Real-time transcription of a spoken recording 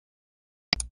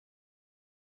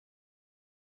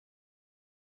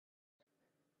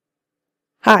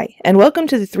Hi, and welcome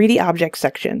to the 3D Objects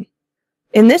section.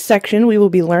 In this section, we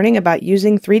will be learning about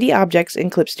using 3D objects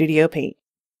in Clip Studio Paint.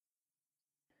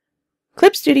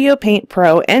 Clip Studio Paint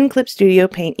Pro and Clip Studio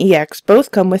Paint EX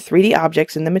both come with 3D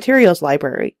objects in the materials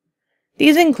library.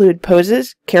 These include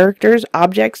poses, characters,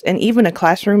 objects, and even a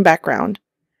classroom background.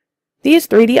 These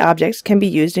 3D objects can be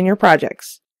used in your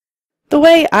projects. The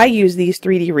way I use these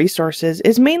 3D resources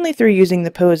is mainly through using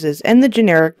the poses and the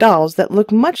generic dolls that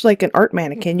look much like an art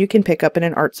mannequin you can pick up in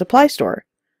an art supply store.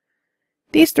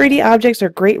 These 3D objects are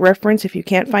great reference if you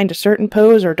can't find a certain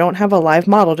pose or don't have a live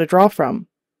model to draw from.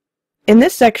 In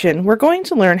this section, we're going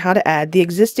to learn how to add the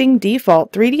existing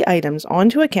default 3D items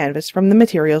onto a canvas from the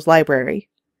materials library.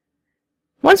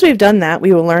 Once we've done that,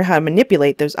 we will learn how to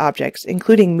manipulate those objects,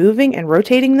 including moving and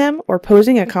rotating them or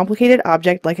posing a complicated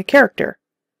object like a character.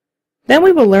 Then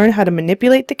we will learn how to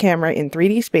manipulate the camera in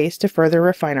 3D space to further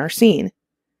refine our scene.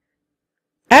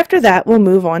 After that, we'll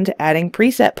move on to adding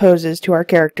preset poses to our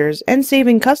characters and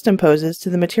saving custom poses to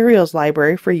the materials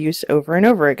library for use over and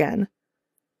over again.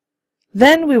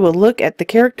 Then we will look at the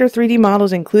character 3D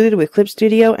models included with Clip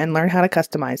Studio and learn how to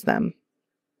customize them.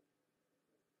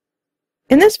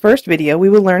 In this first video, we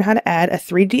will learn how to add a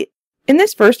 3D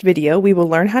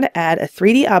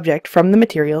object from the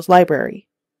materials library.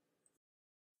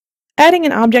 Adding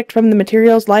an object from the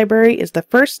materials library is the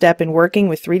first step in working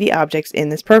with 3D objects in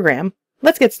this program.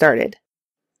 Let's get started.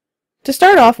 To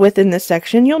start off with in this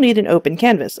section, you'll need an open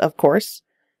canvas, of course.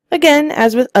 Again,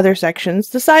 as with other sections,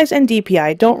 the size and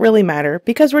DPI don't really matter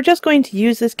because we're just going to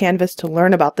use this canvas to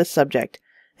learn about this subject,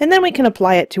 and then we can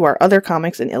apply it to our other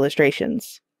comics and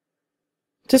illustrations.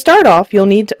 To start off, you'll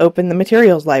need to open the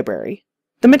materials library.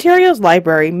 The materials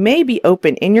library may be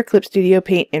open in your Clip Studio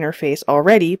Paint interface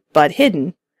already, but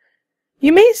hidden.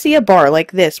 You may see a bar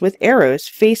like this with arrows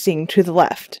facing to the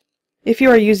left, if you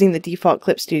are using the default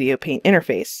Clip Studio Paint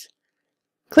interface.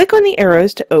 Click on the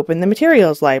arrows to open the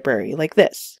materials library, like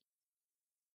this.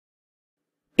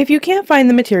 If you can't find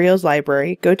the materials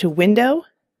library, go to Window,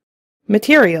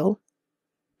 Material,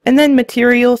 and then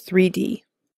Material 3D.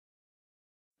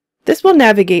 This will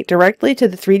navigate directly to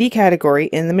the 3D category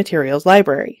in the materials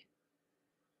library.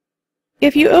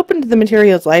 If you opened the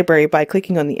materials library by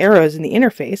clicking on the arrows in the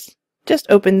interface, just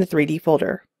open the 3D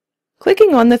folder.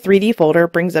 Clicking on the 3D folder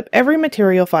brings up every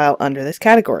material file under this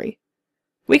category.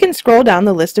 We can scroll down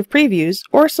the list of previews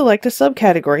or select a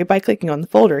subcategory by clicking on the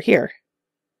folder here.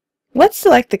 Let's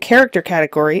select the character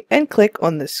category and click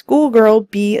on the Schoolgirl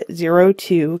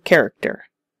B02 character.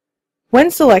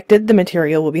 When selected, the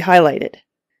material will be highlighted.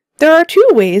 There are two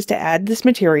ways to add this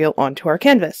material onto our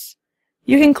canvas.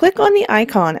 You can click on the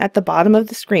icon at the bottom of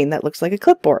the screen that looks like a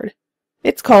clipboard.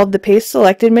 It's called the Paste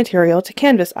Selected Material to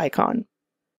Canvas icon.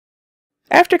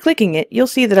 After clicking it, you'll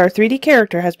see that our 3D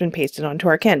character has been pasted onto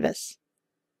our canvas.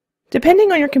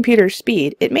 Depending on your computer's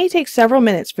speed, it may take several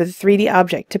minutes for the 3D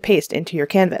object to paste into your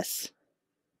canvas.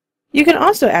 You can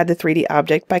also add the 3D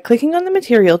object by clicking on the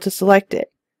material to select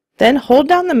it, then hold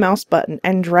down the mouse button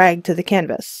and drag to the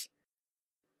canvas.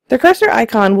 The cursor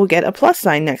icon will get a plus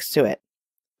sign next to it.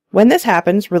 When this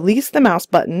happens, release the mouse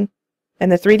button,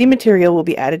 and the 3D material will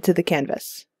be added to the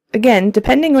canvas. Again,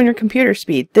 depending on your computer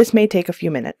speed, this may take a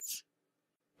few minutes.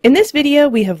 In this video,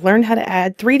 we have learned how to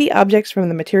add 3D objects from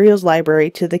the materials library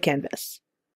to the canvas.